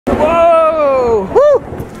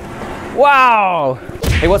Wow!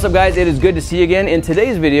 Hey, what's up guys? It is good to see you again. In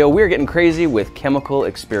today's video, we're getting crazy with chemical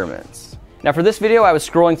experiments. Now for this video, I was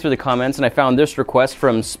scrolling through the comments and I found this request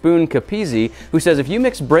from Spoon Capizzi, who says if you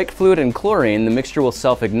mix brake fluid and chlorine, the mixture will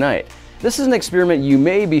self-ignite. This is an experiment you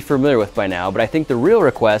may be familiar with by now, but I think the real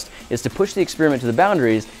request is to push the experiment to the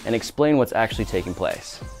boundaries and explain what's actually taking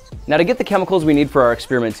place. Now to get the chemicals we need for our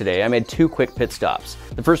experiment today, I made two quick pit stops.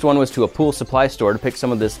 The first one was to a pool supply store to pick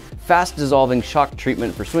some of this fast dissolving shock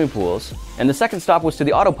treatment for swimming pools. And the second stop was to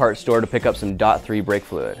the auto parts store to pick up some .3 brake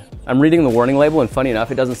fluid. I'm reading the warning label and funny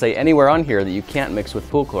enough, it doesn't say anywhere on here that you can't mix with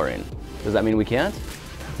pool chlorine. Does that mean we can't?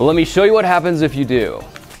 Well, let me show you what happens if you do.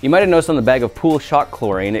 You might have noticed on the bag of pool shock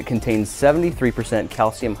chlorine, it contains 73%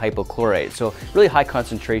 calcium hypochlorite, so really high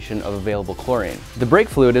concentration of available chlorine. The brake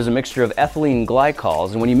fluid is a mixture of ethylene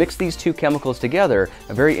glycols, and when you mix these two chemicals together,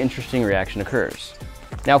 a very interesting reaction occurs.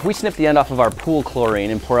 Now, if we snip the end off of our pool chlorine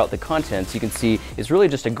and pour out the contents, you can see it's really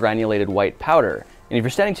just a granulated white powder. And if you're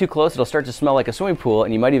standing too close, it'll start to smell like a swimming pool,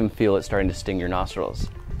 and you might even feel it starting to sting your nostrils.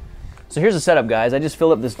 So here's the setup, guys. I just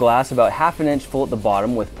filled up this glass about ½ an inch full at the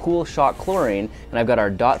bottom with pool shock chlorine, and I've got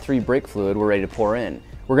our .3 brake fluid we're ready to pour in.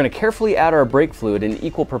 We're going to carefully add our brake fluid in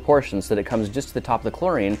equal proportions so that it comes just to the top of the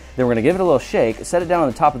chlorine. Then we're going to give it a little shake, set it down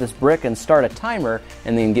on the top of this brick and start a timer,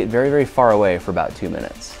 and then get very, very far away for about 2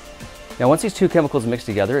 minutes. Now once these two chemicals mix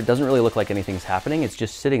together, it doesn't really look like anything's happening. It's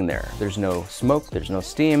just sitting there. There's no smoke, there's no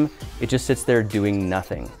steam. It just sits there doing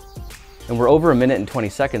nothing. And we're over 1 minute and 20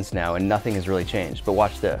 seconds now, and nothing has really changed. But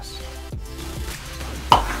watch this.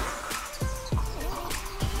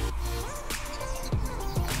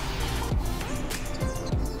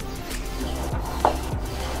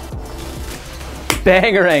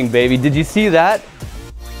 Bangarang, baby. Did you see that?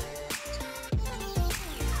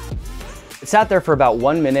 It sat there for about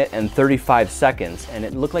 1 minute and 35 seconds, and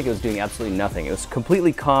it looked like it was doing absolutely nothing. It was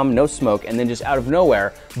completely calm, no smoke, and then just out of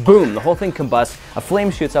nowhere, boom, the whole thing combusts. A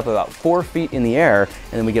flame shoots up about 4 feet in the air,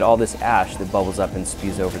 and then we get all this ash that bubbles up and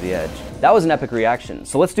spews over the edge. That was an epic reaction.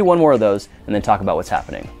 So let's do one more of those and then talk about what's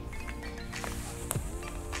happening.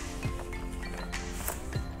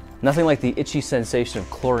 Nothing like the itchy sensation of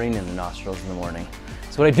chlorine in the nostrils in the morning.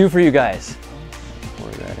 So what I do for you guys. Pour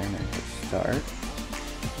that in at the start.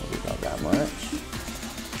 Maybe about that much. A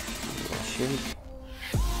little shake.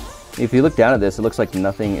 If you look down at this, it looks like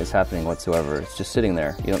nothing is happening whatsoever. It's just sitting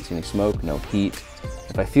there. You don't see any smoke, no heat.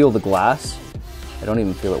 If I feel the glass, I don't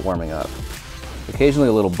even feel it warming up. Occasionally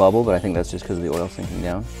a little bubble, but I think that's just because of the oil sinking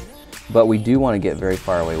down. But we do want to get very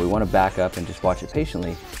far away. We want to back up and just watch it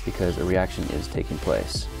patiently because a reaction is taking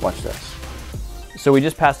place. Watch this. So we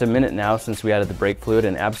just passed 1 minute now since we added the brake fluid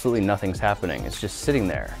and absolutely nothing's happening. It's just sitting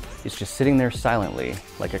there. It's just sitting there silently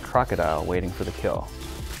like a crocodile waiting for the kill.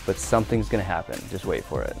 But something's going to happen. Just wait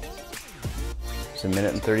for it. It's 1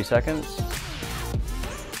 minute and 30 seconds.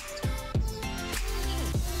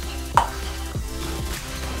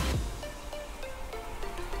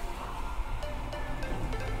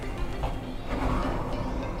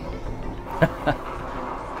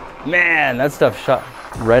 Man, that stuff shot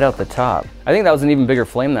right out the top. I think that was an even bigger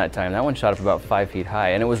flame that time. That one shot up about 5 feet high,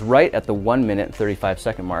 and it was right at the 1 minute 35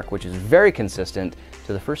 second mark, which is very consistent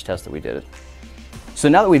to the first test that we did. So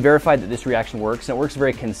now that we verified that this reaction works, and it works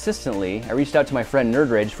very consistently, I reached out to my friend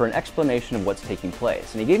Nerd Rage for an explanation of what's taking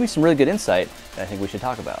place, and he gave me some really good insight that I think we should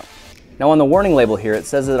talk about. Now on the warning label here, it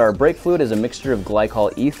says that our brake fluid is a mixture of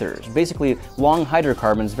glycol ethers, basically long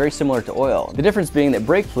hydrocarbons very similar to oil. The difference being that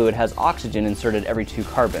brake fluid has oxygen inserted every 2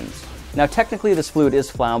 carbons. Now technically this fluid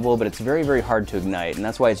is flammable, but it's very, very hard to ignite, and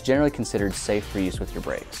that's why it's generally considered safe for use with your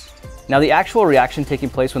brakes. Now the actual reaction taking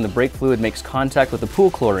place when the brake fluid makes contact with the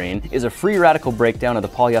pool chlorine is a free radical breakdown of the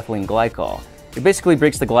polyethylene glycol. It basically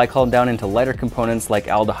breaks the glycol down into lighter components like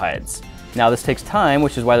aldehydes. Now this takes time,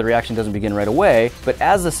 which is why the reaction doesn't begin right away, but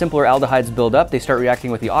as the simpler aldehydes build up, they start reacting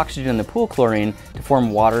with the oxygen in the pool chlorine to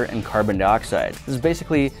form water and carbon dioxide. This is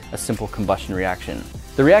basically a simple combustion reaction.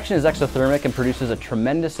 The reaction is exothermic and produces a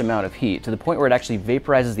tremendous amount of heat to the point where it actually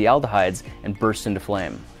vaporizes the aldehydes and bursts into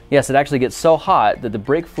flame. Yes, it actually gets so hot that the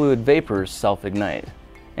brake fluid vapors self-ignite.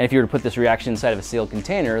 And if you were to put this reaction inside of a sealed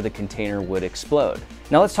container, the container would explode.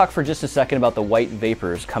 Now let's talk for just a second about the white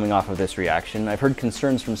vapors coming off of this reaction. I've heard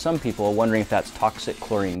concerns from some people wondering if that's toxic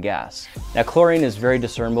chlorine gas. Now chlorine is very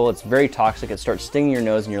discernible, it's very toxic, it starts stinging your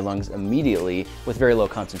nose and your lungs immediately with very low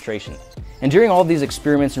concentration. And during all of these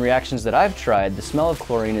experiments and reactions that I've tried, the smell of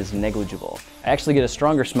chlorine is negligible. I actually get a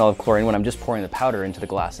stronger smell of chlorine when I'm just pouring the powder into the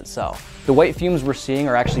glass itself. The white fumes we're seeing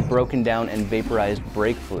are actually broken down and vaporized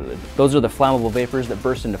brake fluid. Those are the flammable vapors that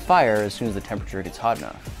burst into fire as soon as the temperature gets hot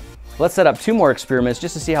enough. Let's set up 2 more experiments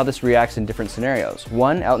just to see how this reacts in different scenarios.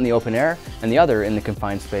 One out in the open air and the other in the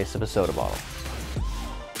confined space of a soda bottle.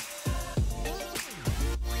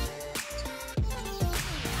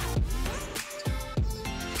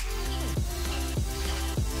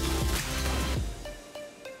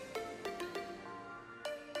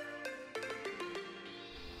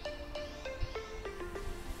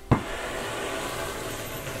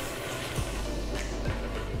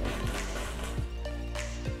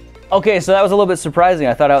 Okay, so that was a little bit surprising.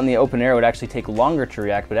 I thought out in the open air it would actually take longer to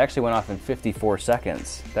react, but it actually went off in 54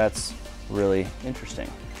 seconds. That's really interesting.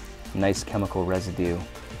 Nice chemical residue.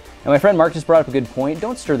 And my friend Mark just brought up a good point.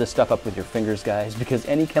 Don't stir this stuff up with your fingers, guys, because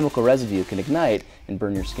any chemical residue can ignite and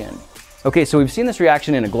burn your skin. Okay, so we've seen this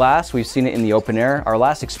reaction in a glass, we've seen it in the open air. Our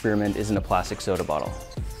last experiment is in a plastic soda bottle.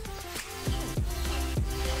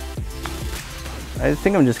 I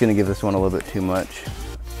think I'm just gonna give this one a little bit too much.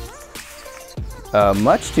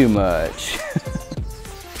 Much too much.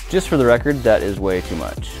 Just for the record, that is way too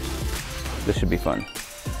much. This should be fun.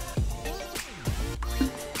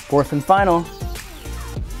 Fourth and final.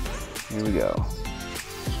 Here we go.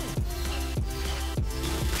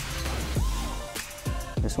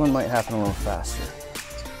 This one might happen a little faster.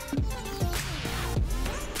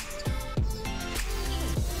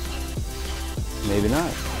 Maybe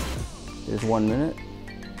not. There's 1 minute.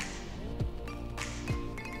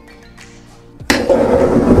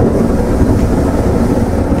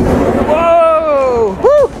 Whoa!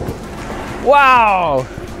 Woo! Wow!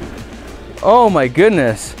 Oh my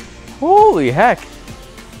goodness. Holy heck.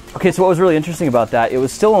 Okay, so what was really interesting about that, it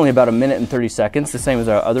was still only about 1 minute and 30 seconds, the same as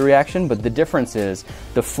our other reaction, but the difference is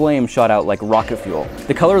the flame shot out like rocket fuel.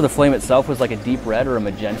 The color of the flame itself was like a deep red or a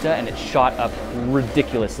magenta, and it shot up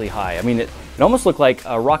ridiculously high. I mean, it almost looked like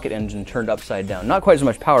a rocket engine turned upside down. Not quite as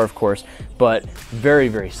much power, of course, but very,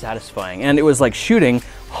 very satisfying. And it was like shooting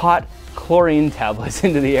hot chlorine tablets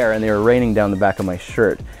into the air, and they were raining down the back of my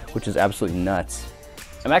shirt, which is absolutely nuts.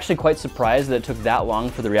 I'm actually quite surprised that it took that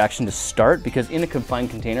long for the reaction to start, because in a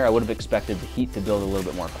confined container I would have expected the heat to build a little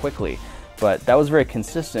bit more quickly. But that was very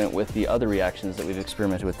consistent with the other reactions that we've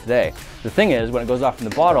experimented with today. The thing is, when it goes off in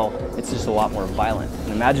the bottle, it's just a lot more violent.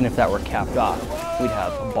 And imagine if that were capped off, we'd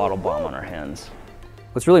have a bottle bomb on our hands.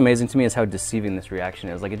 What's really amazing to me is how deceiving this reaction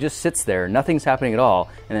is. Like, it just sits there, nothing's happening at all,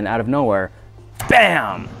 and then out of nowhere,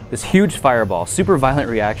 bam! This huge fireball, super violent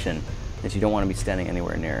reaction that you don't want to be standing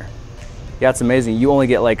anywhere near. Yeah, it's amazing. You only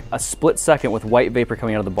get like a split second with white vapor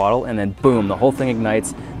coming out of the bottle, and then boom, the whole thing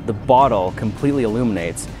ignites, the bottle completely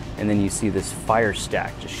illuminates, and then you see this fire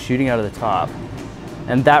stack just shooting out of the top.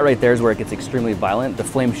 And that right there is where it gets extremely violent. The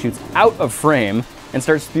flame shoots out of frame and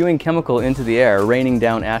starts spewing chemical into the air, raining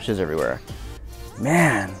down ashes everywhere.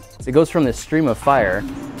 Man, it goes from this stream of fire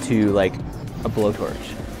to like a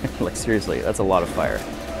blowtorch. Like seriously, that's a lot of fire.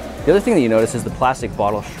 The other thing that you notice is the plastic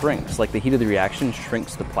bottle shrinks. Like the heat of the reaction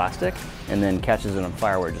shrinks the plastic and then catches it on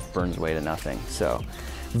fire where it just burns away to nothing. So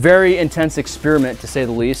very intense experiment, to say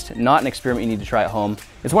the least. Not an experiment you need to try at home.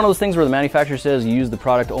 It's one of those things where the manufacturer says use the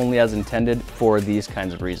product only as intended for these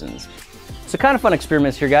kinds of reasons. So kind of fun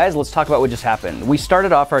experiments here, guys. Let's talk about what just happened. We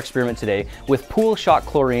started off our experiment today with pool shock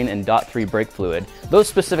chlorine and .3 brake fluid. Those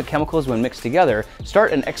specific chemicals, when mixed together,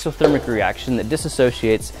 start an exothermic reaction that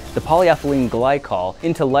disassociates the polyethylene glycol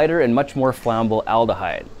into lighter and much more flammable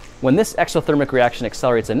aldehyde. When this exothermic reaction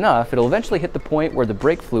accelerates enough, it'll eventually hit the point where the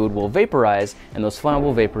brake fluid will vaporize and those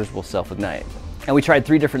flammable vapors will self-ignite. And we tried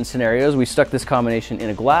 3 different scenarios. We stuck this combination in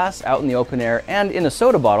a glass, out in the open air, and in a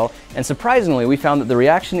soda bottle, and surprisingly we found that the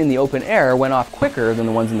reaction in the open air went off quicker than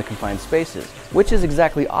the ones in the confined spaces, which is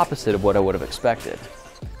exactly opposite of what I would have expected.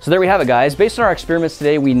 So there we have it, guys. Based on our experiments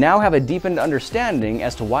today, we now have a deepened understanding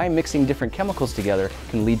as to why mixing different chemicals together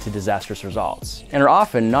can lead to disastrous results, and are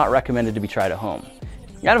often not recommended to be tried at home.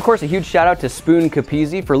 And of course, a huge shout out to Spoon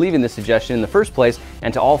Capizzi for leaving this suggestion in the first place,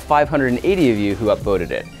 and to all 580 of you who upvoted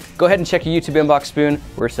it. Go ahead and check your YouTube inbox, Spoon.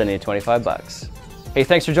 We're sending you 25 bucks. Hey,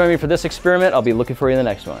 thanks for joining me for this experiment. I'll be looking for you in the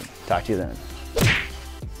next one. Talk to you then.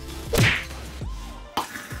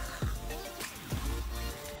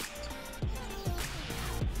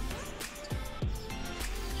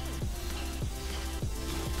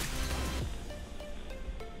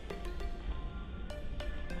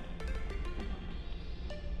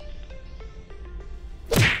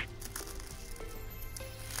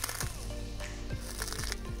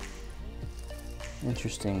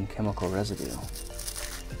 Interesting chemical residue.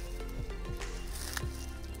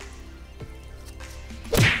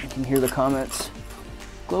 I can hear the comments.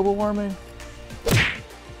 Global warming.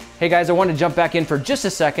 Hey guys, I wanted to jump back in for just a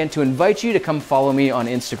second to invite you to come follow me on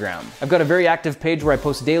Instagram. I've got a very active page where I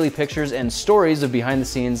post daily pictures and stories of behind the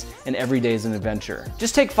scenes and every day is an adventure.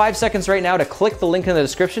 Just take 5 seconds right now to click the link in the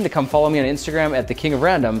description to come follow me on Instagram at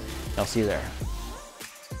thekingofrandom, and I'll see you there.